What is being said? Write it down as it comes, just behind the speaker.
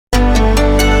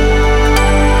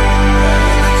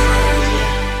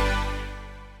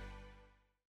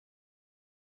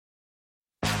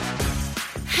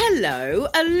Hello,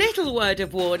 a little word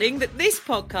of warning that this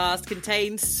podcast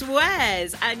contains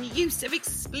swears and use of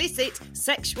explicit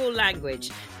sexual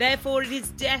language. Therefore, it is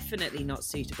definitely not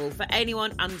suitable for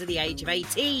anyone under the age of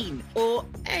 18 or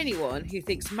anyone who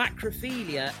thinks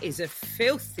macrophilia is a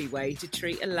filthy way to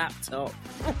treat a laptop.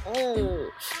 I'm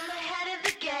ahead of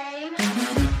the game.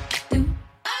 I'm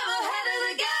ahead of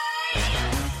the game.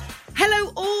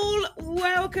 Hello all,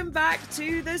 welcome back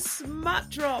to the Smut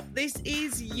Drop. This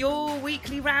is your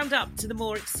weekly roundup to the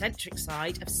more eccentric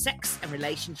side of sex and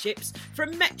relationships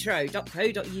from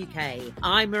metro.co.uk.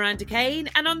 I'm Miranda Kane,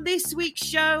 and on this week's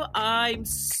show, I'm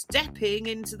stepping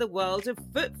into the world of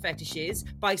foot fetishes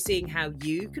by seeing how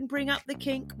you can bring up the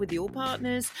kink with your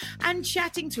partners and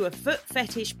chatting to a foot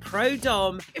fetish pro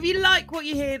dom. If you like what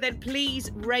you hear, then please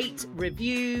rate,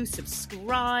 review,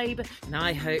 subscribe, and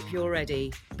I hope you're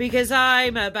ready, because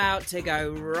I'm about to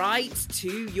go right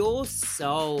to your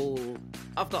soul.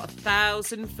 I've got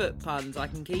 1,000 foot puns. I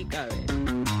can keep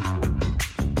going.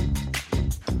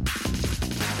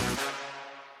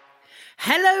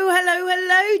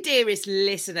 Hello, dearest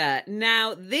listener.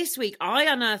 Now, this week I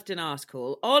unearthed an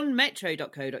article on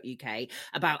metro.co.uk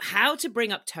about how to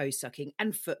bring up toe sucking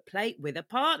and foot play with a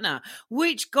partner,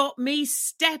 which got me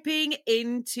stepping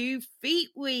into Feet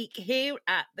Week here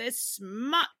at the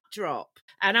Smut Drop.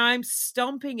 And I'm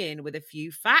stomping in with a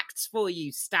few facts for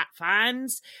you, stat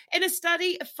fans. In a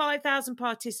study of 5,000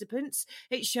 participants,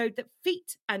 it showed that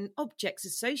feet and objects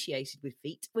associated with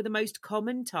feet were the most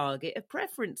common target of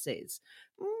preferences.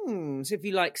 So if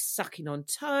you like sucking on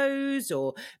toes,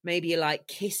 or maybe you like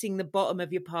kissing the bottom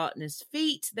of your partner's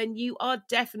feet, then you are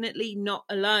definitely not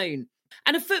alone.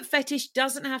 And a foot fetish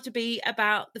doesn't have to be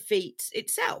about the feet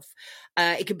itself.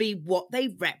 It can be what they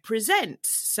represent.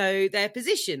 So their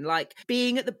position, like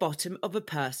being at the bottom of a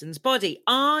person's body.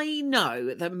 I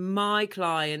know that my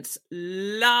clients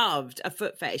loved a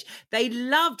foot fetish. They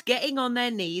loved getting on their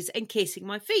knees and kissing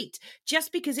my feet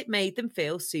just because it made them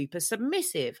feel super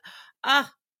submissive.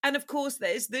 And of course,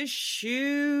 there's the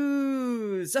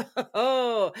shoes.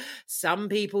 Oh, some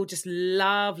people just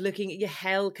love looking at your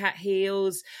Hellcat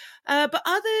heels. But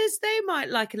others, they might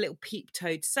like a little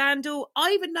peep-toed sandal.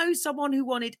 I even know someone who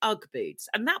wanted Ugg boots,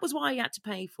 and that was why he had to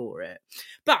pay for it.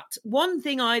 But one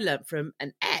thing I learnt from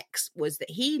an ex was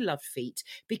that he loved feet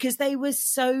because they were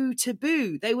so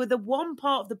taboo. They were the one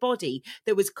part of the body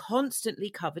that was constantly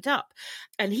covered up.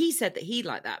 And he said that he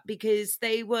liked that because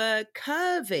they were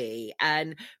curvy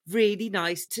and really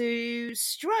nice to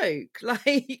stroke.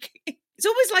 It's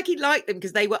almost like he liked them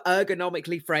because they were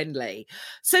ergonomically friendly.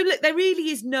 So look, there really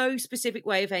is no specific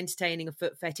way of entertaining a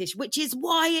foot fetish, which is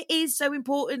why it is so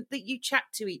important that you chat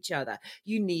to each other.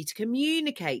 You need to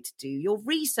communicate, do your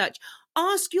research,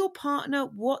 ask your partner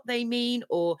what they mean,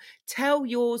 or tell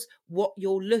yours what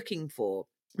you're looking for.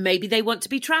 Maybe they want to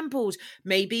be trampled.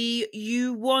 Maybe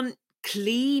you want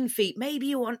clean feet. Maybe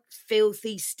you want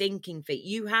filthy, stinking feet.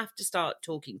 You have to start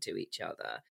talking to each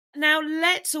other. Now,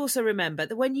 let's also remember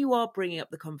that when you are bringing up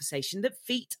the conversation, that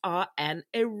feet are an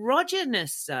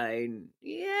erogenous zone.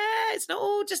 Yeah, it's not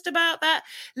all just about that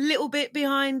little bit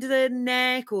behind the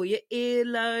neck or your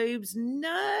earlobes.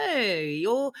 No,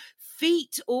 your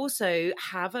feet also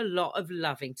have a lot of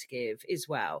loving to give as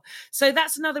well. So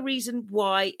that's another reason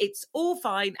why it's all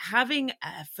fine having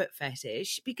a foot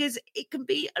fetish, because it can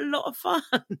be a lot of fun.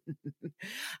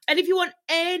 And if you want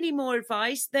any more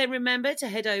advice, then remember to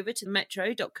head over to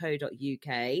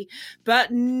metro.co.uk, but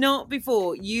not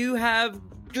before you have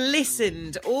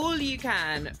glistened all you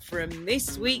can from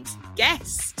this week's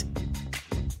guest.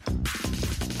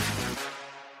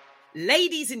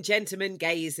 Ladies and gentlemen,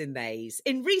 gays and theys,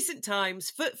 in recent times,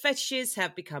 foot fetishes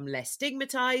have become less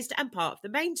stigmatised and part of the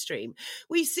mainstream.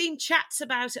 We've seen chats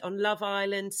about it on Love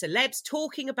Island, celebs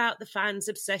talking about the fans'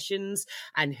 obsessions,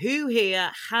 and who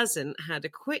here hasn't had a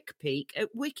quick peek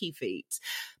at WikiFeet?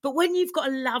 But when you've got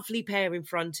a lovely pair in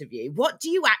front of you, what do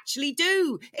you actually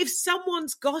do? If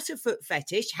someone's got a foot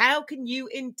fetish, how can you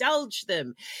indulge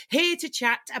them? Here to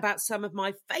chat about some of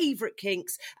my favourite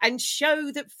kinks and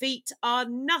show that feet are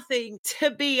nothing to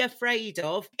be afraid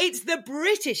of, it's the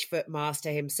British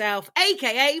footmaster himself,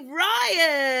 aka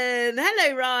Ryan.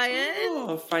 Hello, Ryan.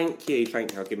 Oh, thank you.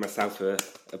 I'll give myself a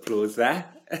applause there.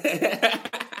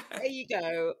 There you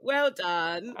go. Well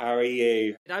done. How are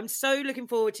you? I'm so looking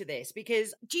forward to this,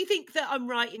 because do you think that I'm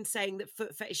right in saying that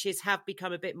foot fetishes have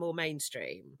become a bit more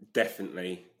mainstream?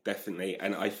 Definitely.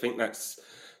 And I think that's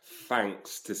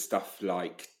thanks to stuff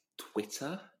like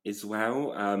Twitter as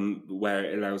well, where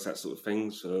it allows that sort of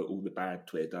thing. So all the bad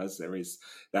Twitter does, there is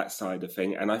that side of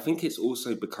thing. And I think it's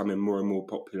also becoming more and more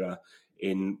popular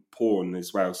in porn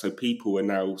as well. So people are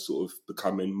now sort of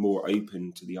becoming more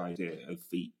open to the idea of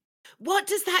feet What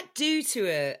does that do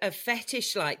to a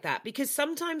fetish like that? Because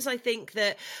sometimes I think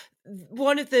that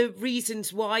one of the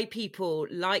reasons why people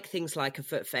like things like a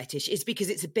foot fetish is because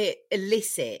it's a bit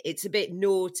illicit, it's a bit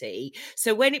naughty.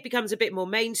 So when it becomes a bit more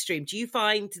mainstream, do you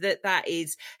find that that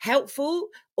is helpful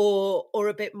or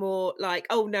a bit more like,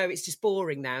 oh no, it's just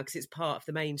boring now because it's part of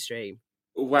the mainstream?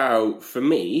 Well, for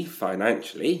me,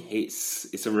 financially,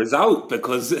 it's a result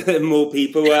because more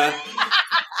people are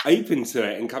open to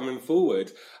it and coming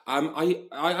forward.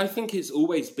 I think it's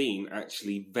always been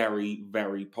actually very,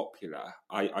 very popular.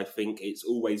 I think it's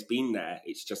always been there.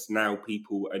 It's just now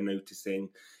people are noticing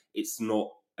it's not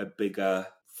a bigger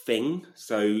thing.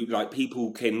 So, like,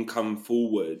 people can come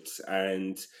forward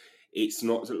and it's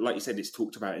not, like you said, it's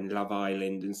talked about in Love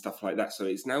Island and stuff like that. So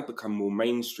it's now become more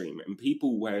mainstream. And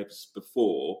people, whereas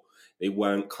before they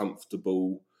weren't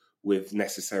comfortable with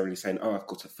necessarily saying, "Oh, I've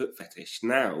got a foot fetish."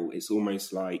 Now it's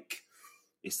almost like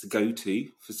it's the go-to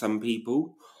for some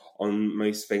people on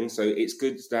most things. So it's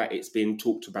good that it's being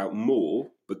talked about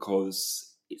more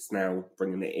because it's now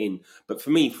bringing it in. But for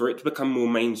me, for it to become more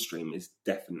mainstream is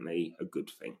definitely a good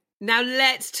thing. Now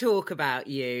let's talk about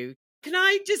you. Can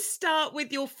I just start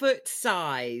with your foot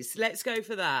size? Let's go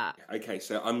for that. Okay,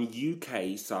 so I'm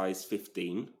UK size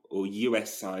 15 or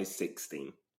US size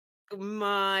 16.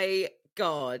 My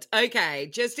God. Okay,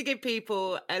 just to give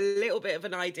people a little bit of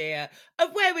an idea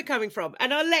of where we're coming from.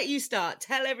 And I'll let you start.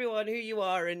 Tell everyone who you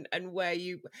are and where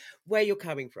you're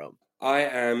coming from. I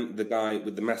am the guy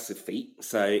with the massive feet.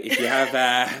 So if you have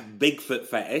a Bigfoot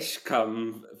fetish,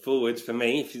 come forward for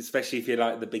me, especially if you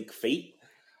like the big feet.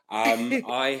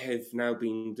 I have now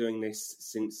been doing this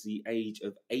since the age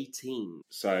of 18.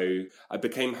 So I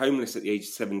became homeless at the age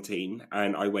of 17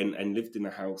 and I went and lived in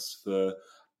a house for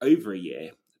over a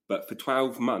year. But for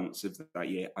 12 months of that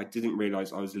year, I didn't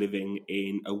realise I was living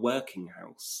in a working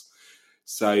house.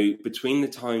 So between the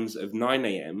times of 9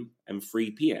 a.m. and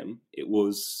 3 p.m., it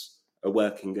was a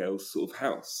working girl's sort of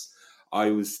house.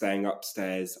 I was staying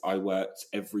upstairs. I worked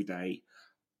every day.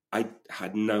 I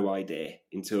had no idea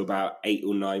until about 8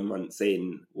 or 9 months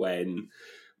in when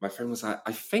my friend was like,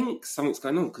 I think something's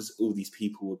going on because all these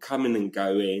people were coming and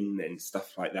going and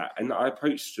stuff like that. And I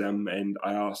approached them and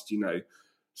I asked,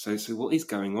 so what is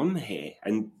going on here?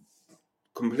 And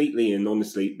completely and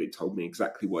honestly, they told me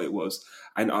exactly what it was.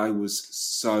 And I was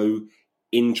so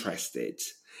interested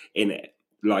in it,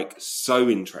 like so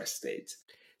interested.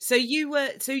 So do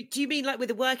you mean like with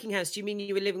a working house? Do you mean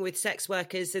you were living with sex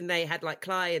workers and they had like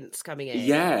clients coming in?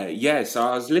 Yeah. So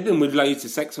I was living with loads of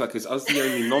sex workers. I was the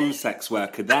only non-sex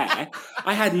worker there.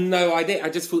 I had no idea. I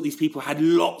just thought these people had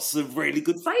lots of really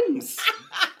good friends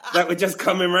that were just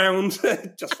coming around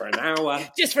just for an hour.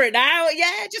 Just for an hour,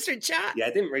 yeah, just for a chat. Yeah,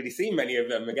 I didn't really see many of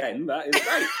them again, but it was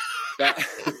great.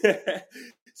 But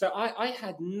so I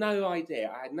had no idea.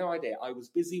 I was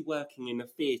busy working in a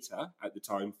theatre at the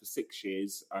time for 6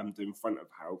 years, doing front of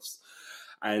house.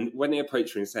 And when they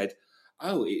approached me and said,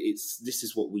 "Oh, this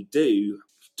is what we do,"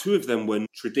 two of them were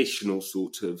traditional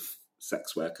sort of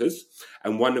sex workers,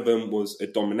 and one of them was a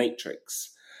dominatrix.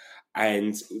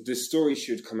 And the story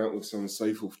she would come out with, so on and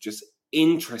so forth, just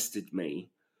interested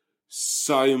me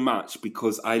so much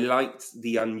because I liked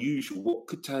the unusual. What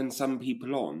could turn some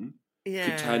people on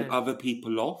could turn other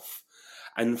people off.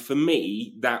 And for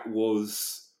me, that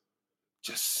was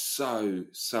just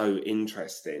so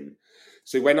interesting.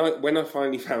 So when I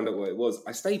finally found out what it was,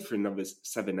 I stayed for another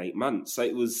 7-8 months. So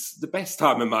it was the best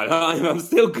time of my life. I'm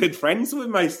still good friends with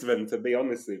most of them, to be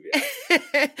honest with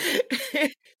you.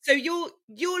 So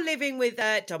you're living with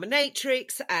a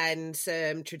dominatrix and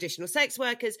some traditional sex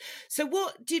workers. So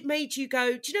what made you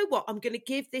go, do you know what? I'm going to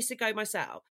give this a go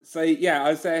myself. So yeah, I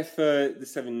was there for the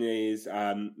 7 years,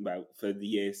 for the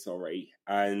year, sorry,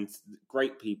 and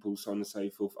great people, so on and so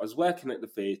forth. I was working at the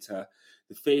theatre.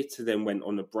 The theatre then went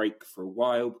on a break for a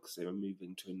while because they were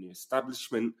moving to a new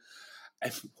establishment.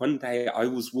 And one day I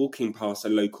was walking past a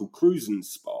local cruising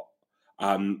spot.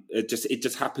 It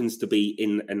just happens to be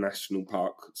in a national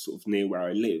park, sort of near where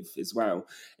I live as well.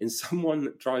 And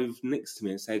someone drove next to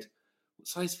me and said, "What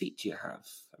size feet do you have?"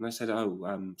 And I said,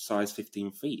 "Oh, size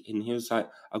 15 feet." And he was like,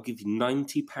 "I'll give you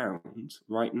 £90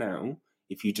 right now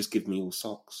if you just give me your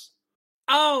socks."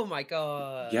 Oh my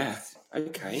God. Yeah.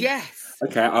 Okay. Yes.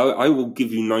 Okay. I will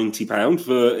give you £90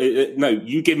 for. No,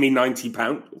 you give me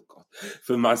 £90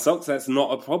 for my socks. That's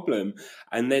not a problem.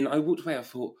 And then I walked away. I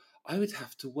thought I would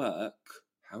have to work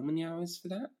how many hours for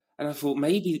that? And I thought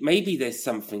maybe there's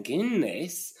something in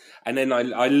this. And then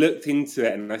I looked into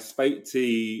it and I spoke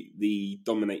to the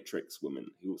dominatrix woman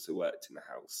who also worked in the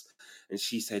house. And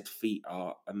she said feet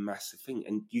are a massive thing.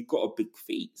 And you've got a big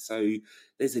feet. So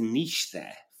there's a niche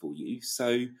there for you.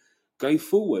 So go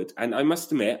forward. And I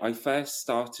must admit, I first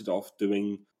started off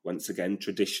doing, once again,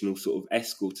 traditional sort of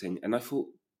escorting. And I thought,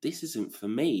 this isn't for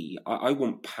me. I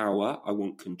want power. I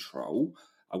want control.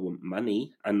 I want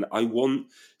money. And I want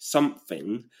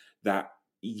something that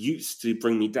used to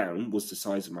bring me down was the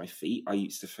size of my feet. I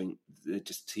used to think they're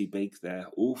just too big. They're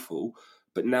awful.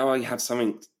 But now I have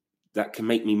something that can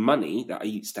make me money that I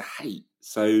used to hate.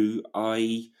 So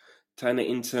I turn it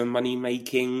into a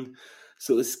money-making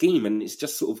sort of scheme, and it's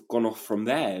just sort of gone off from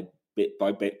there bit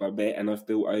by bit by bit, and I've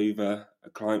built over a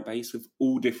client base with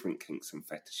all different kinks and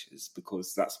fetishes,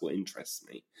 because that's what interests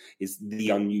me, is the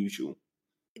unusual.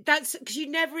 That's because you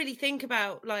never really think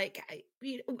about, like,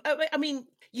 I mean,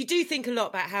 you do think a lot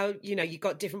about how, you've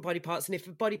got different body parts, and if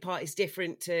a body part is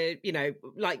different to,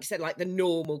 like you said, like the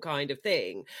normal kind of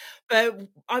thing. But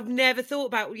I've never thought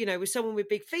about, with someone with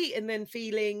big feet and then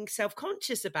feeling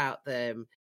self-conscious about them.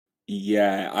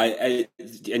 Yeah,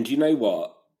 and you know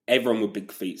what? Everyone with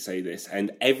big feet say this,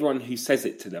 and everyone who says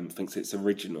it to them thinks it's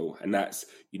original, and that's,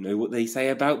 you know what they say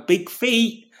about big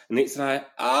feet, and it's like,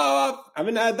 oh, I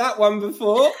haven't heard that one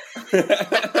before.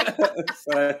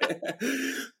 So,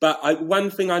 but one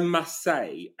thing I must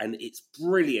say, and it's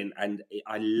brilliant, and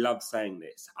I love saying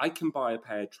this, I can buy a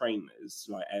pair of trainers,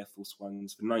 like Air Force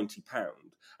Ones, for £90,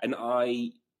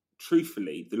 and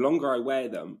truthfully, the longer I wear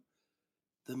them,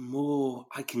 the more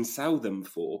I can sell them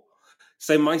for.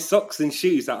 So my socks and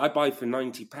shoes that I buy for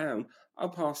 £90, I'll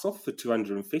pass off for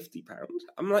 £250.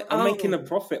 I'm making a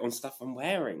profit on stuff I'm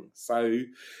wearing. So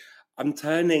I'm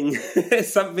turning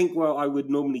something I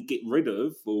would normally get rid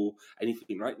of or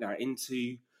anything like that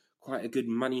into quite a good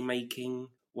money-making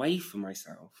way for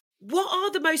myself. What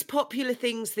are the most popular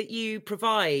things that you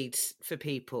provide for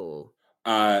people?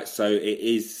 So it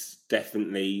is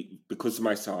definitely, because of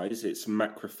my size, it's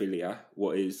macrophilia,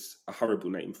 what is a horrible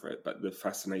name for it, but the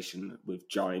fascination with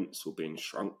giants or being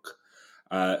shrunk.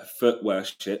 Foot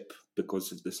worship,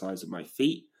 because of the size of my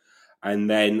feet. And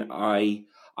then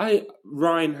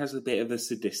Ryan has a bit of a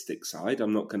sadistic side,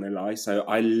 I'm not going to lie. So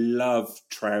I love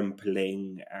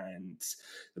trampling and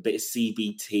a bit of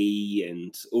CBT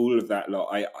and all of that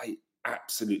lot. I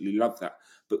absolutely love that.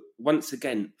 But once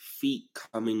again, feet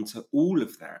come into all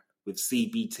of that with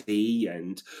CBT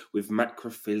and with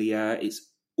macrophilia.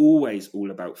 It's always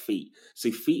all about feet.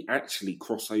 So feet actually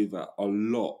cross over a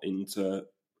lot into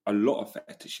a lot of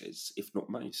fetishes, if not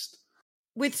most.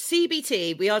 With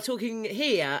CBT, we are talking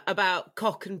here about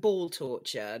cock and ball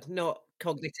torture, not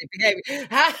cognitive behaviour.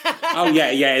 Oh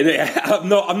yeah. I'm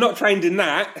not trained in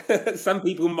that. Some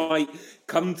people might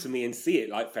come to me and see it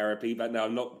like therapy, but no,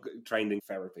 I'm not trained in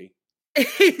therapy.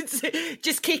 It's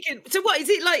just kicking. So what is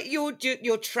it like?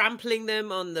 You're trampling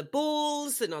them on the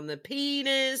balls and on the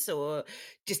penis, or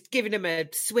just giving them a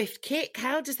swift kick?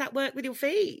 How does that work with your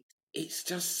feet? It's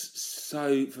just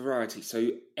so variety. So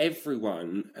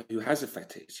everyone who has a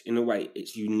fetish, in a way,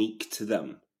 it's unique to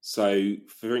them. So,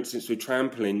 for instance, with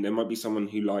trampoline, there might be someone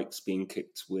who likes being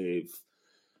kicked with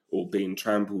or being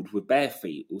trampled with bare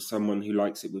feet, or someone who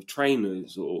likes it with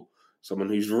trainers, or someone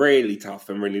who's really tough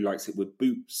and really likes it with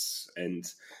boots and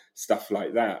stuff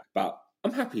like that. But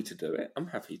I'm happy to do it.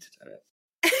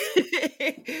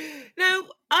 Now,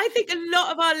 I think a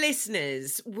lot of our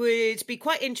listeners would be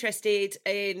quite interested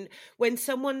in when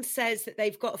someone says that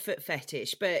they've got a foot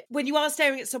fetish, but when you are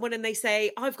staring at someone and they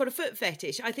say, I've got a foot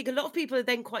fetish, I think a lot of people are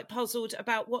then quite puzzled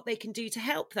about what they can do to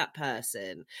help that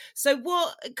person. So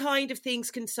what kind of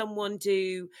things can someone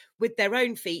do with their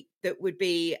own feet that would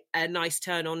be a nice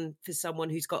turn on for someone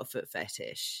who's got a foot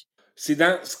fetish? See,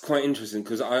 that's quite interesting,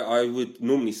 because I would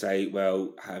normally say,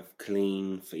 well, have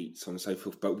clean feet, so on and so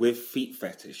forth. But with feet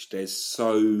fetish, there's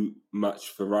so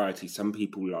much variety. Some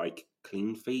people like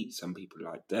clean feet, some people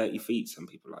like dirty feet, some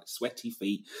people like sweaty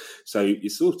feet. So you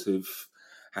sort of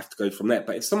have to go from there.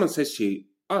 But if someone says to you,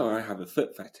 oh, I have a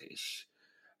foot fetish,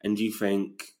 and you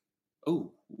think,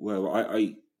 oh, well,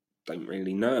 I don't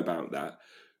really know about that,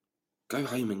 go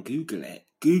home and Google it.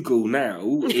 Google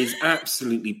now is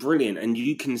absolutely brilliant, and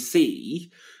you can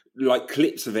see like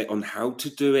clips of it on how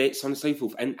to do it, so on and so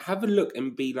forth, and have a look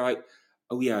and be like,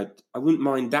 oh yeah, I wouldn't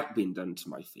mind that being done to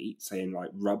my feet, saying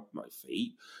like rub my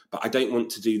feet, but I don't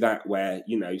want to do that where,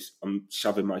 I'm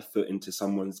shoving my foot into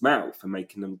someone's mouth and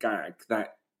making them gag.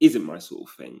 That isn't my sort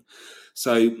of thing.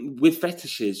 So with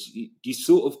fetishes, you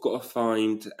sort of got to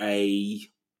find a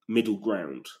middle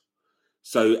ground.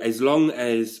 So as long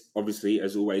as, obviously,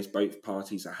 as always, both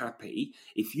parties are happy,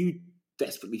 if you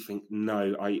desperately think,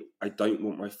 no, I don't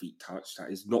want my feet touched,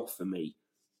 that is not for me,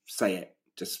 say it.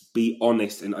 Just be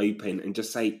honest and open and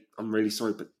just say, I'm really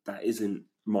sorry, but that isn't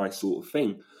my sort of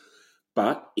thing.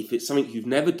 But if it's something you've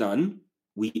never done,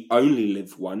 we only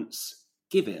live once,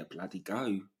 give it a bloody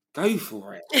go. Go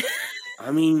for it.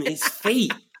 I mean, it's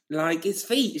feet. Like, it's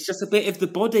feet. It's just a bit of the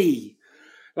body.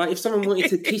 Like, if someone wanted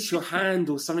to kiss your hand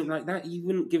or something like that, you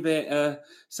wouldn't give it a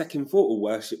second thought or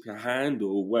worship your hand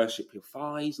or worship your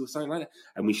thighs or something like that.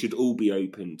 And we should all be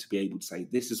open to be able to say,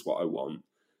 this is what I want.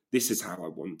 This is how I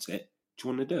want it. Do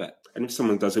you want to do it? And if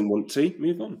someone doesn't want to,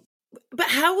 move on. But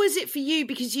how was it for you?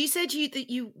 Because you said that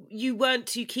you weren't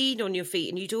too keen on your feet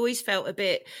and you'd always felt a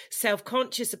bit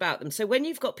self-conscious about them. So when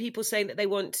you've got people saying that they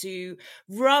want to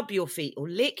rub your feet or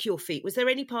lick your feet, was there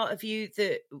any part of you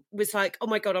that was like, oh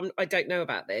my God, I don't know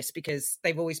about this, because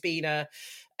they've always been a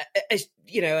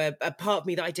part of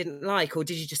me that I didn't like? Or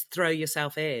did you just throw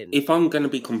yourself in? If I'm going to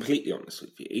be completely honest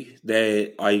with you,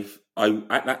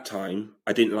 at that time,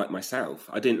 I didn't like myself.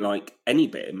 I didn't like any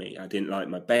bit of me. I didn't like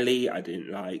my belly. I didn't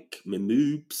like my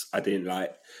moobs. I didn't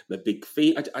like my big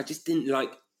feet. I just didn't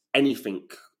like anything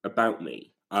about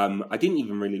me. I didn't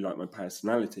even really like my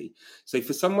personality. So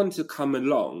for someone to come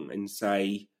along and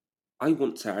say, I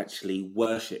want to actually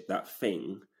worship that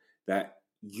thing that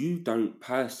you don't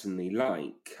personally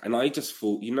like. And I just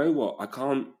thought, you know what? I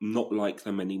can't not like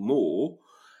them anymore.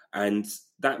 And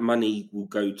that money will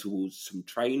go towards some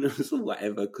trainers or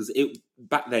whatever, because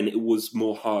back then it was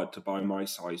more hard to buy my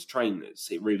size trainers.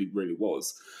 It really, really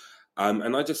was.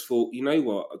 And I just thought, you know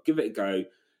what? I'll give it a go.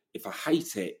 If I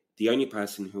hate it, the only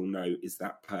person who'll know is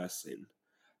that person.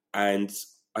 And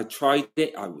I tried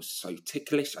it. I was so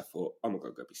ticklish. I thought, oh my God,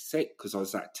 I'm going to be sick, because I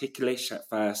was that ticklish at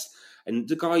first. And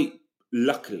the guy,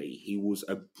 luckily, he was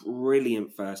a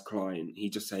brilliant first client. He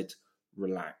just said,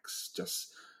 relax,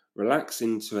 just relax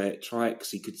into it, try it,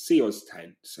 because he could see I was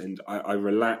tense. And I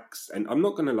relaxed. And I'm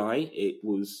not going to lie, it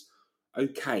was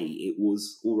okay. It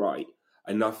was all right.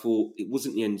 And I thought it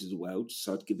wasn't the end of the world,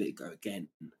 so I'd give it a go again.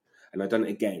 And I've done it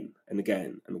again and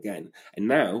again and again. And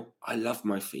now I love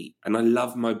my feet and I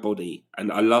love my body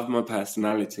and I love my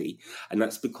personality. And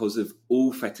that's because of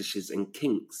all fetishes and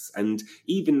kinks. And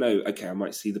even though, okay, I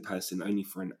might see the person only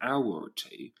for an hour or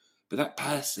two, but that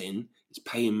person is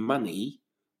paying money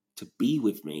to be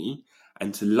with me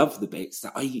and to love the bits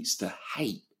that I used to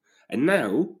hate. And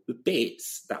now the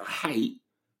bits that I hate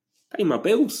pay my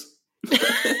bills.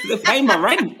 They pay my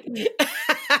rent.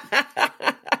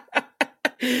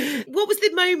 What was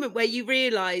the moment where you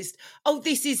realised, oh,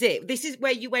 this is it? This is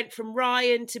where you went from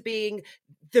Ryan to being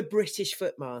the British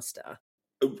footmaster?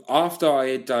 After I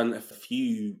had done a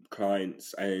few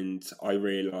clients and I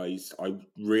realised I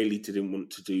really didn't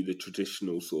want to do the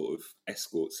traditional sort of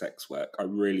escort sex work, I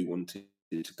really wanted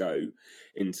to go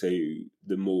into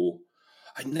the more...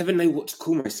 I never know what to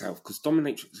call myself, because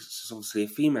dominatrix is obviously a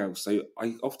female, so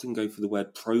I often go for the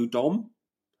word pro-dom.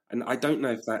 And I don't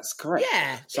know if that's correct.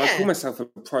 Yeah. So I call myself a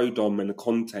pro-dom and a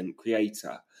content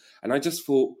creator. And I just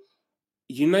thought,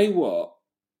 you know what?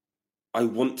 I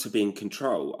want to be in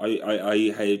control.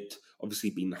 I had obviously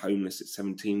been homeless at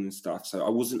 17 and stuff, so I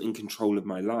wasn't in control of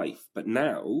my life. But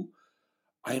now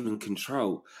I am in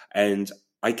control. And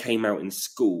I came out in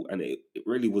school and it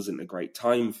really wasn't a great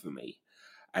time for me.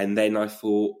 And then I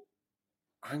thought,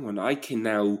 hang on, I can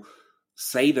now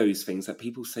say those things that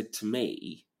people said to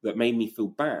me that made me feel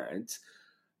bad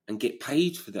and get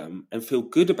paid for them and feel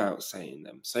good about saying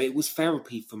them. So it was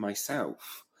therapy for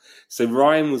myself. So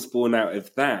Ryan was born out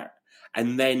of that.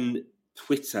 And then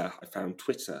Twitter, I found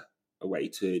Twitter a way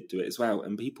to do it as well.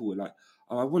 And people were like,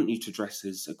 oh, I want you to dress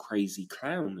as a crazy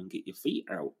clown and get your feet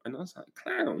out. And I was like,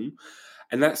 clown?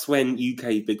 And that's when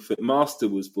UK Bigfoot Master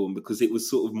was born, because it was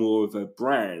sort of more of a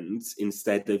brand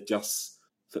instead of just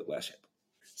foot worship.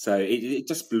 So it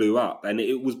just blew up, and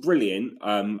it was brilliant.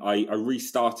 I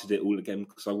restarted it all again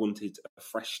because I wanted a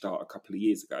fresh start a couple of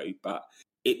years ago, but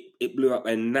it blew up,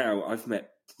 and now I've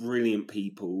met brilliant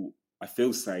people. I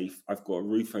feel safe. I've got a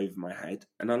roof over my head,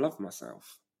 and I love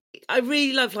myself. I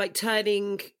really love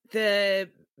turning the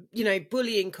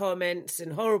bullying comments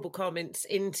and horrible comments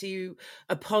into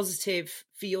a positive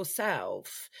for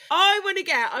yourself. I'm going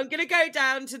to go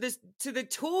down to the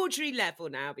tawdry level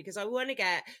now, because I want to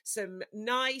get some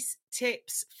nice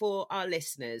tips for our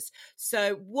listeners.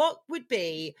 So what would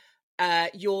be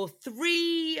your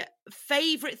 3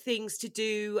 favourite things to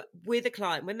do with a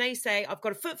client when they say, I've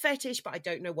got a foot fetish, but I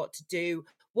don't know what to do?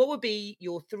 What would be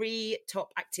your 3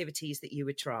 top activities that you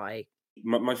would try?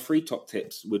 My 3 top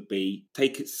tips would be: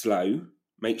 take it slow,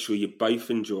 make sure you're both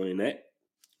enjoying it.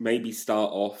 Maybe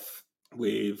start off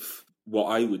with what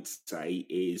I would say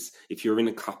is, if you're in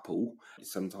a couple,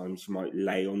 sometimes you might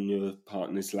lay on your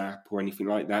partner's lap or anything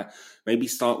like that. Maybe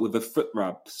start with a foot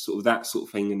rub, sort of that sort of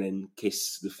thing, and then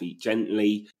kiss the feet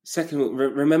gently. Second,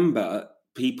 remember,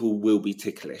 people will be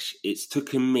ticklish. It's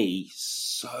taken me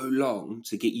so long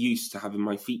to get used to having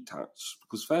my feet touched,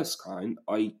 because first time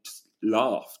I just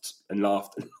laughed and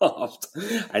laughed and laughed,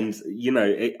 and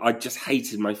I just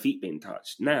hated my feet being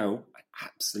touched. Now I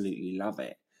absolutely love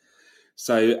it.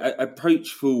 So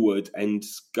approach forward and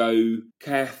go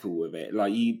careful with it.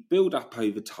 Like, you build up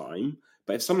over time.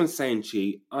 But if someone's saying to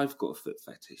you, I've got a foot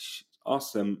fetish,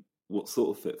 ask them what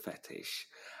sort of foot fetish,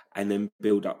 and then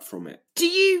build up from it. Do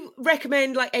you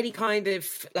recommend like any kind of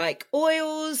like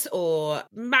oils or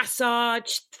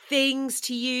massage things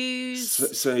to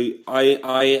use? So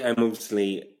I am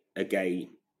obviously a gay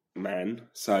man,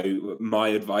 so my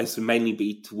advice would mainly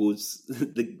be towards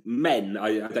the men.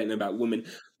 I don't know about women,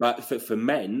 but for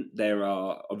men, there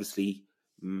are obviously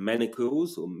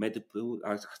menopause or medical, I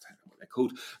don't know what they're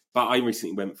called, but I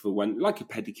recently went for one like a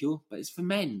pedicure, but it's for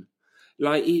men.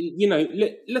 Like,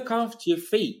 look after your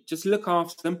feet. Just look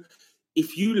after them.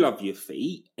 If you love your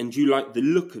feet and you like the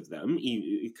look of them,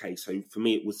 okay, so for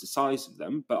me it was the size of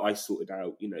them, but I sorted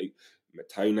out, my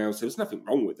toenails. There was nothing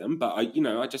wrong with them, but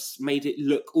I just made it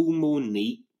look all more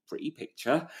neat, pretty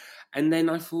picture. And then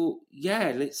I thought,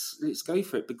 yeah, let's go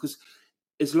for it, because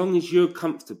as long as you're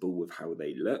comfortable with how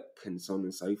they look and so on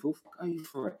and so forth, go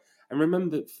for it. And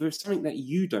remember, for something that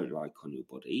you don't like on your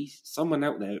body, someone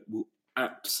out there will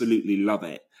absolutely love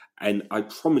it. And I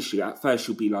promise you, at first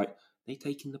you'll be like, they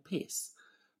taking the piss.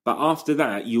 But after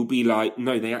that, you'll be like,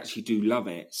 no, they actually do love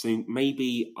it. So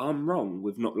maybe I'm wrong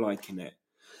with not liking it.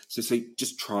 So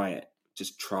just try it.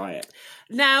 Just try it.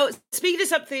 Now, speaking of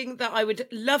something that I would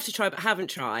love to try but haven't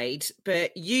tried,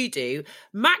 but you do,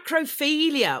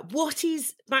 macrophilia. What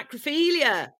is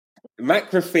macrophilia?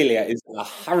 Macrophilia is a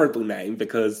horrible name,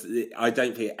 because I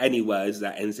don't think any words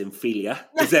that ends in philia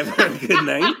is ever a good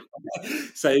name.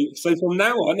 So from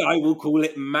now on, I will call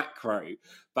it macro.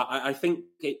 But I think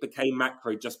it became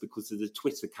macro just because of the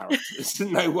Twitter characters.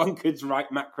 No one could write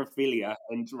macrophilia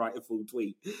and write a full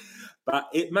tweet.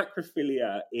 But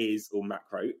macrophilia or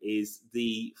macro is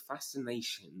the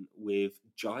fascination with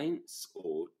giants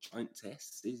or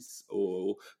giantesses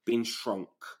or being shrunk.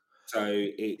 So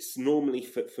it's normally,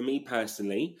 for me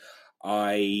personally,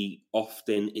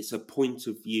 it's a point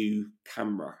of view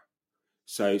camera.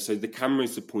 So the camera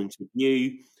is a point of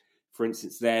view. For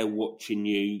instance, they're watching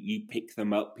you, you pick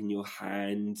them up in your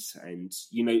hands, and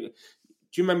do you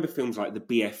remember films like the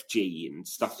BFG and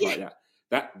stuff like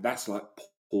that? That's like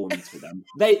porn to them.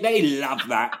 They love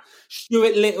that.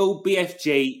 Stuart Little,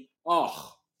 BFG.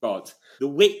 Oh God. The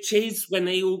witches, when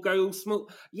they all go all small.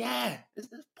 Yeah, it's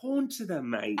porn to them,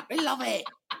 mate. They love it.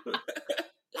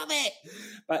 Love it.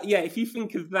 But yeah, if you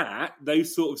think of that,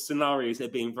 those sort of scenarios, they're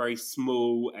being very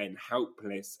small and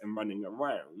helpless and running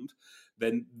around,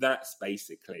 then that's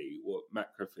basically what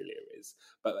macrophilia is.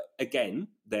 But again,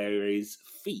 there is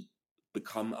feet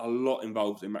become a lot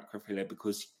involved in macrophilia,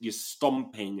 because you're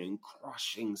stomping and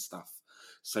crushing stuff.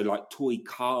 So like toy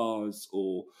cars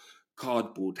or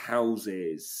cardboard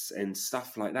houses and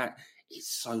stuff like that. It's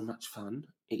so much fun.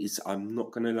 It is, I'm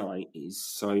not going to lie, it is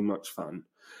so much fun.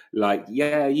 Like,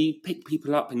 yeah, you pick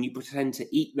people up and you pretend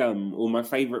to eat them. Or my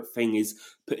favourite thing is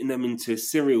putting them into a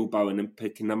cereal bowl and then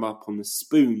picking them up on the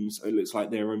spoon so it looks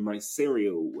like they're in my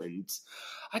cereal. And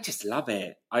I just love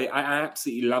it. I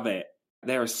absolutely love it.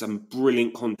 There are some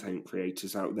brilliant content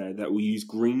creators out there that will use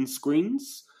green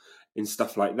screens and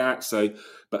stuff like that. So,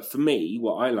 but for me,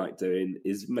 what I like doing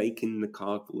is making the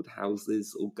cardboard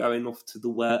houses, or going off to the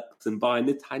works and buying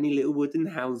the tiny little wooden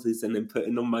houses and then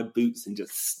putting on my boots and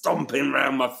just stomping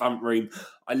around my front room.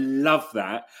 I love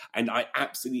that. And I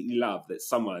absolutely love that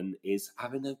someone is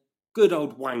having a good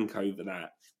old wank over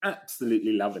that.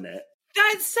 Absolutely loving it.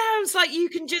 That sounds like you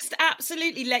can just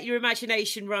absolutely let your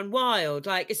imagination run wild.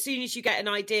 Like, as soon as you get an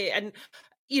idea, and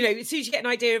as soon as you get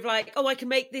an idea of like, oh, I can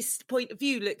make this point of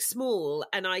view look small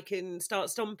and I can start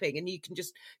stomping, and you can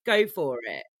just go for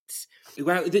it.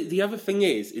 Well, the other thing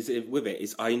is with it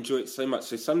is I enjoy it so much.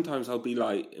 So sometimes I'll be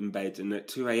like in bed, and at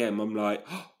 2 a.m. I'm like,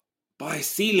 oh, buy a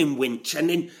ceiling winch and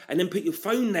then put your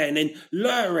phone there and then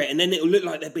lure it, and then it'll look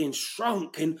like they're being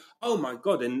shrunk, and oh my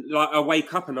God. And like, I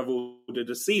wake up and I've ordered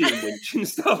a ceiling winch and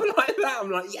stuff like that.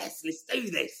 I'm like, yes, let's do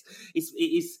this. It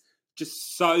is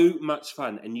just so much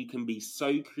fun, and you can be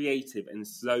so creative and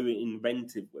so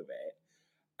inventive with it.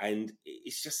 And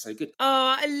it's just so good.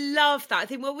 Oh, I love that. I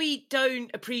think what we don't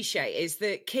appreciate is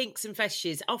that kinks and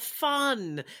fetishes are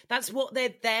fun. That's what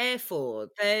they're there for.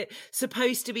 They're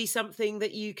supposed to be something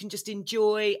that you can just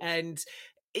enjoy and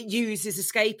use as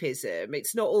escapism.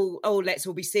 It's not all, oh, let's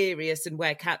all be serious and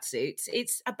wear catsuits.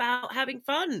 It's about having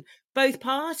fun, both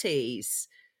parties.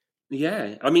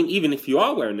 Yeah, I mean, even if you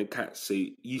are wearing a cat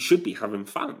suit, you should be having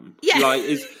fun. Yeah.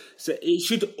 So it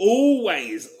should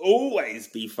always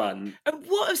be fun. And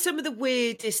what are some of the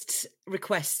weirdest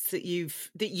requests that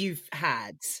you've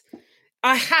had?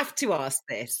 I have to ask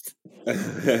this.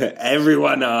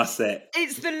 Everyone asks it.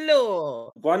 It's the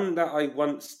law. One that I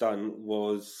once done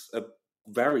was a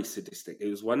very sadistic. It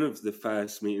was one of the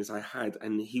first meetings I had,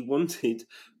 and he wanted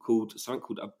something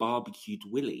called a barbecued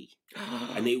willy.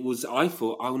 And it was, I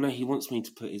thought, oh no, he wants me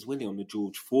to put his willy on the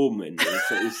George Foreman,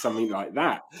 so it was something like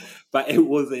that. But it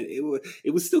wasn't.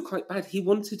 It was still quite bad. He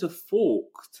wanted a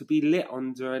fork to be lit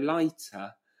under a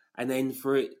lighter, and then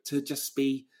for it to just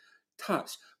be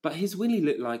touched. But his willy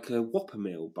looked like a Whopper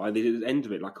meal by the end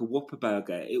of it, like a Whopper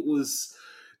burger.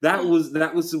 That was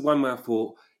the one where I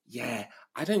thought, yeah,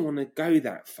 I don't want to go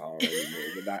that far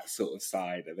anymore with that sort of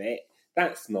side of it.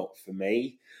 That's not for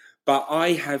me. But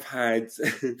I have had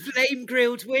flame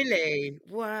grilled willy.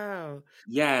 Wow.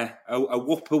 Yeah, a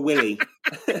Whopper willy.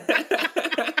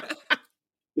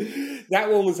 That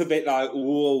one was a bit like,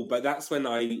 whoa, but that's when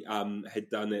I had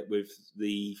done it with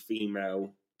the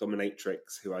female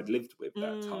dominatrix who I'd lived with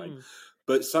that time.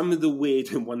 But some of the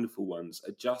weird and wonderful ones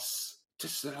are just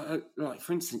like,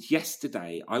 for instance,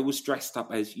 yesterday I was dressed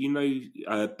up as,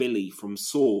 Billy from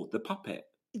Saw, the puppet.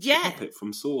 Yeah. The puppet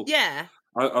from Saw. Yeah.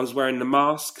 I was wearing the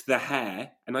mask, the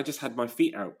hair, and I just had my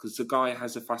feet out because the guy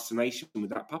has a fascination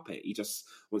with that puppet. He just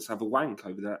wants to have a wank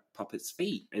over that puppet's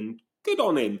feet, and good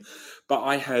on him. But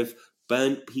I have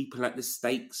burnt people at the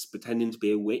stakes pretending to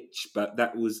be a witch, but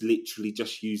that was literally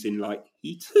just using like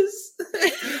heaters.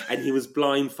 And he was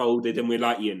blindfolded, and we're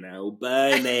like, you're now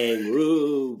burning.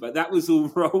 Ooh. But that was all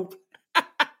role.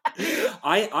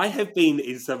 I have been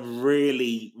in some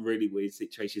really, really weird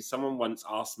situations. Someone once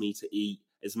asked me to eat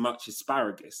as much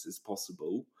asparagus as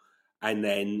possible and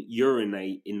then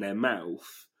urinate in their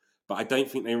mouth, but I don't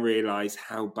think they realised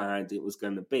how bad it was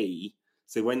going to be.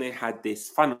 So when they had this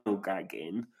funnel gag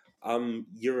in, I'm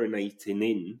urinating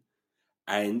in,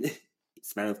 and it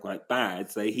smelled quite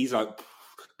bad. So he's like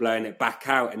blowing it back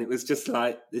out, and it was just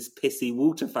like this pissy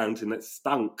water fountain that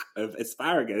stunk of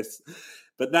asparagus.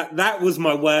 But that was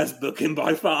my worst booking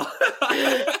by far.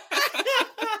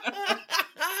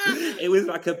 It was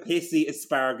like a pissy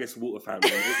asparagus water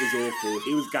fountain. It was awful.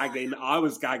 He was gagging. I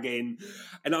was gagging.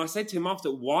 And I said to him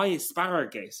after, why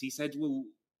asparagus? He said, well,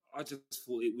 I just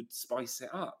thought it would spice it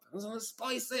up. I was like,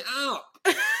 spice it up.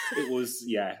 It was,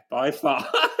 yeah, by far.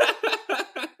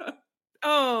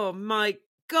 Oh, my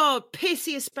God.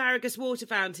 Pissy asparagus water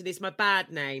fountain is my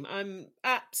bad name. I'm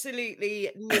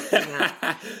absolutely nicking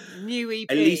that. New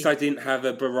EP. At least I didn't have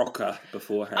a Barocca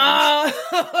beforehand.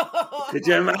 Oh. Could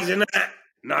you imagine that?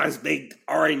 Nice big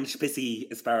orange pissy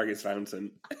asparagus fountain.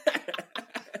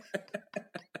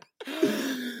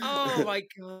 Oh my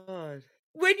God.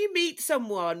 When you meet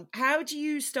someone, how do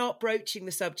you start broaching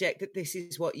the subject that this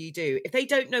is what you do? If they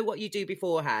don't know what you do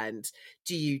beforehand,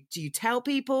 do you tell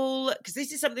people? Because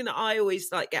this is something that I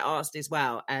always like get asked as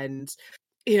well. And,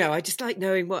 I just like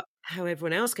knowing how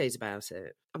everyone else goes about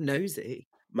it. I'm nosy.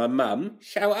 My mum,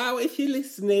 shout out if you're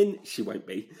listening. She won't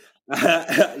be.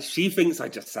 She thinks I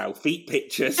just sell feet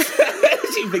pictures.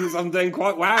 She thinks I'm doing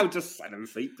quite well, just selling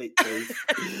feet pictures.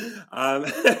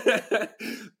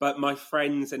 But my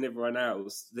friends and everyone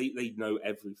else, they know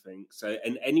everything. So,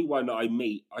 and anyone I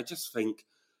meet, I just think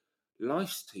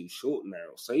life's too short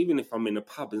now. So even if I'm in a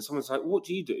pub and someone's like, what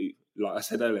do you do? Like I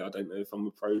said earlier, I don't know if I'm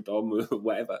a pro dom or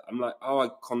whatever. I'm like, oh,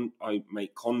 I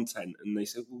make content. And they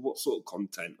say, well, what sort of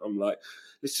content? I'm like,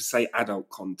 let's just say adult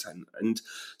content. And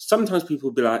sometimes people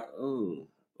will be like,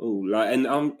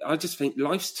 and I just think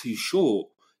life's too short.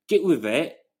 Get with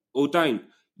it or don't.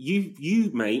 You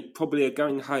mate, probably are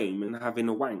going home and having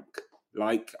a wank,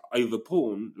 like over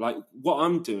porn. Like what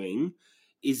I'm doing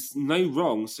is no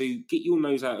wrong, so get your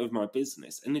nose out of my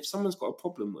business. And if someone's got a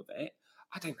problem with it,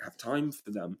 I don't have time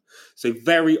for them. So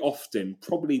very often,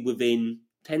 probably within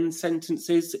 10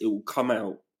 sentences, it will come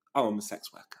out, oh, I'm a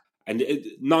sex worker. And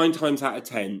 9 times out of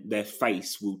 10, their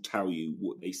face will tell you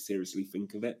what they seriously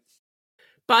think of it.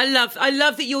 But I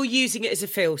love that you're using it as a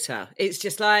filter. It's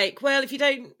just like, well, if you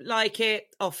don't like it,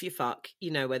 off you fuck.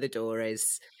 You know where the door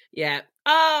is. Yeah.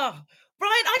 Oh,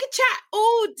 right. I could chat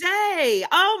all day.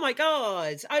 Oh my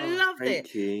God. I loved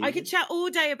it. You. I could chat all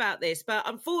day about this, but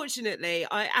unfortunately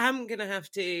I am going to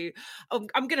have to, I'm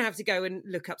going to have to go and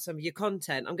look up some of your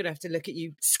content. I'm going to have to look at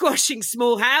you squashing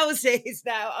small houses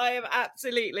now. I am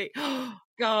absolutely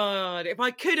God, if I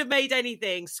could have made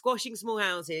anything, squashing small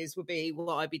houses would be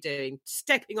what I'd be doing.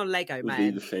 Stepping on Lego Would be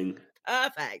men. the thing.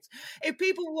 Perfect. If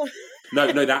people want...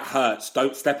 No, that hurts.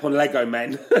 Don't step on Lego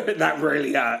men. That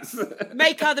really hurts.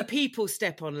 Make other people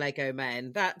step on Lego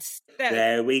men.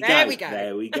 There we go.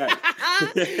 There we go.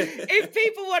 If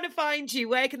people want to find you,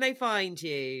 where can they find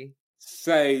you?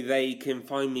 So they can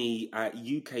find me at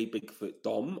UK Bigfoot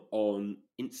Dom on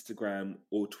Instagram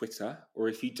or Twitter, or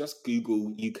if you just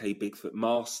Google UK Bigfoot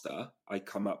Master, I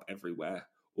come up everywhere.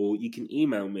 Or you can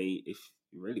email me if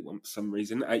you really want, for some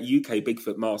reason, at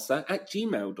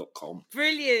ukbigfootmaster@gmail.com.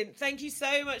 Brilliant. Thank you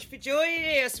so much for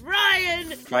joining us, Ryan.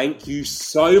 Thank you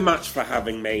so much for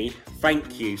having me.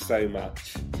 Thank you so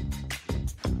much.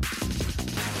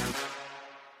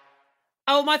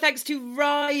 Oh, my thanks to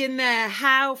Ryan there.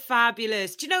 How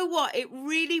fabulous. Do you know what? It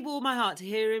really warmed my heart to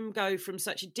hear him go from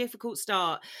such a difficult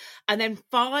start and then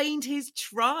find his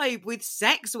tribe with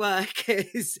sex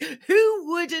workers.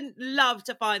 Who wouldn't love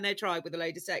to find their tribe with a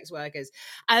load of sex workers?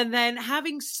 And then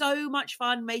having so much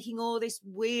fun making all this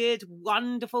weird,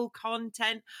 wonderful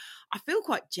content. I feel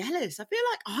quite jealous. I feel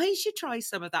like I should try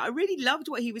some of that. I really loved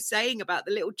what he was saying about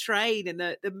the little train and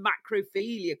the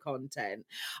macrophilia content.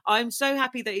 I'm so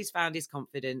happy that he's found his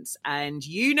confidence, and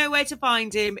you know where to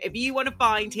find him if you want to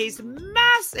find his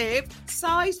massive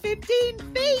size 15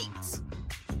 feet.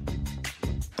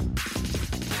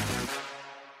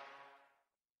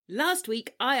 Last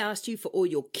week, I asked you for all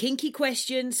your kinky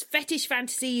questions, fetish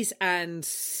fantasies, and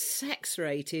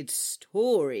sex-rated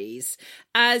stories.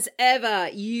 As ever,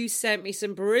 you sent me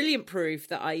some brilliant proof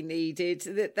that I needed,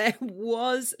 that there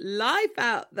was life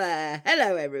out there.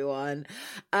 Hello, everyone.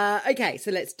 Okay,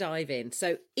 so let's dive in.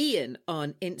 So Ian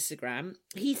on Instagram,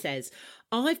 he says,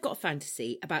 I've got a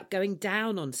fantasy about going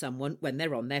down on someone when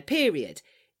they're on their period.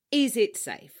 Is it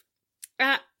safe?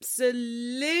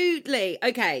 Absolutely.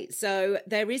 Okay, so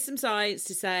there is some science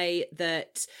to say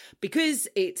that because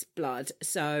it's blood,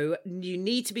 so you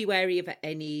need to be wary of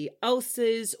any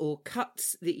ulcers or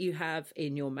cuts that you have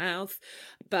in your mouth.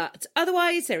 But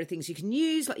otherwise, there are things you can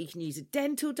use, like you can use a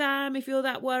dental dam if you're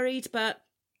that worried. But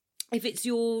if it's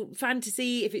your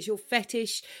fantasy, if it's your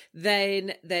fetish,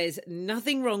 then there's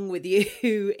nothing wrong with you.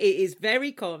 It is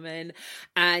very common,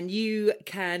 and you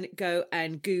can go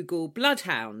and Google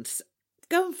bloodhounds.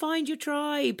 Go and find your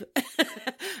tribe.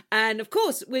 And of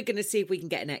course, we're going to see if we can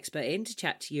get an expert in to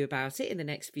chat to you about it in the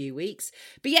next few weeks.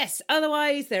 But yes,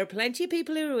 otherwise, there are plenty of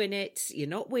people who are in it. You're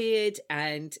not weird,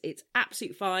 and it's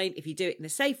absolutely fine if you do it in a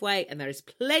safe way. And there is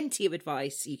plenty of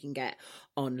advice you can get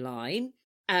online.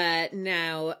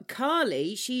 Now,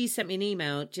 Carly, she sent me an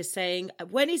email just saying,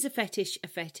 when is a fetish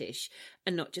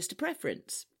and not just a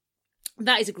preference?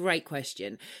 That is a great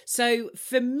question. So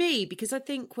for me, because I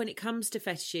think when it comes to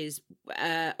fetishes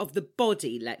of the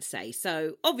body, let's say,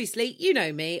 so obviously, you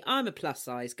know me, I'm a plus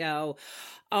size girl.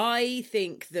 I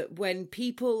think that when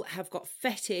people have got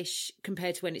fetish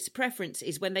compared to when it's a preference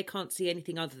is when they can't see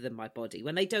anything other than my body,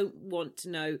 when they don't want to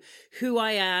know who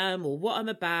I am or what I'm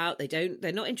about.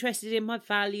 They're not interested in my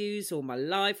values or my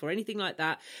life or anything like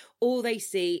that. All they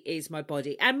see is my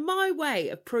body. And my way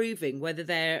of proving whether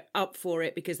they're up for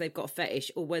it because they've got a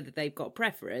fetish or whether they've got a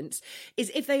preference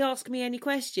is if they ask me any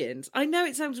questions. I know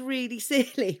it sounds really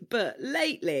silly, but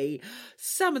lately,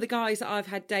 some of the guys that I've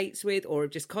had dates with or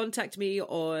have just contacted me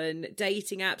on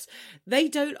dating apps, they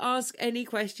don't ask any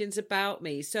questions about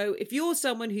me. So if you're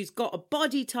someone who's got a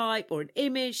body type or an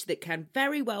image that can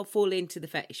very well fall into the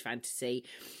fetish fantasy,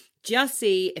 just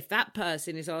see if that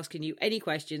person is asking you any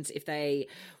questions, if they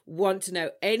want to know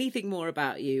anything more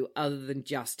about you other than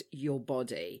just your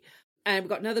body. And we've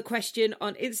got another question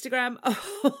on Instagram.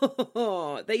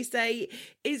 Oh, they say,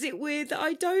 is it weird that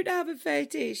I don't have a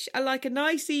fetish? I like a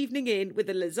nice evening in with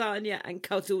a lasagna and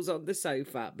cuddles on the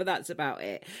sofa, but that's about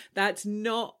it. That's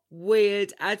not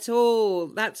weird at all.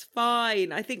 That's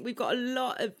fine. I think we've got a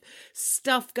lot of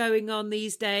stuff going on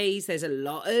these days. There's a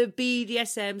lot of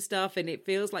BDSM stuff, and it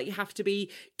feels like you have to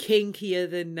be kinkier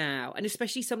than now. And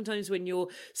especially sometimes when you're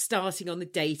starting on the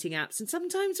dating apps, and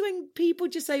sometimes when people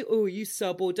just say, oh, you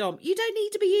sub or dom, you don't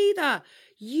need to be either.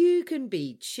 You can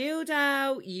be chilled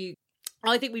out.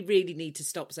 I think we really need to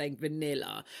stop saying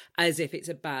vanilla as if it's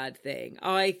a bad thing.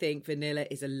 I think vanilla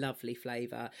is a lovely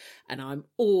flavour and I'm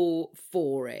all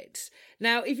for it.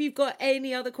 Now, if you've got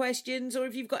any other questions or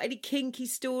if you've got any kinky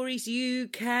stories, you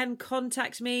can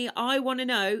contact me. I want to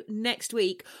know next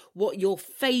week what your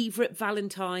favourite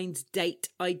Valentine's date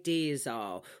ideas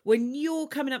are. When you're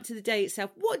coming up to the day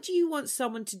itself, what do you want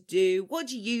someone to do? What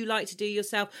do you like to do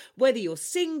yourself? Whether you're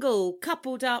single,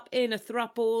 coupled up, in a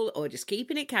throuple, or just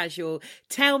keeping it casual,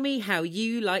 tell me how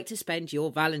you like to spend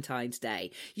your Valentine's Day.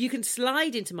 You can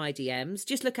slide into my DMs.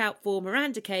 Just look out for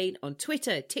Miranda Kane on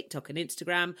Twitter, TikTok and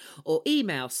Instagram, or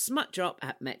email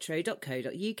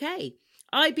smutdrop@metro.co.uk.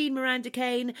 I've been Miranda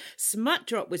Kane. Smut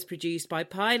Drop was produced by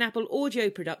Pineapple Audio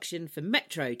Production for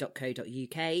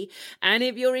metro.co.uk. And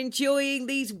if you're enjoying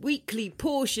these weekly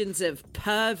portions of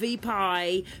pervy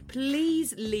pie,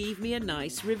 please leave me a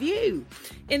nice review.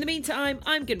 In the meantime,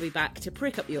 I'm going to be back to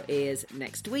prick up your ears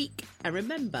next week. And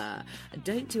remember,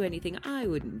 don't do anything I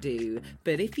wouldn't do.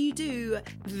 But if you do,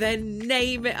 then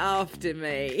name it after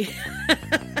me.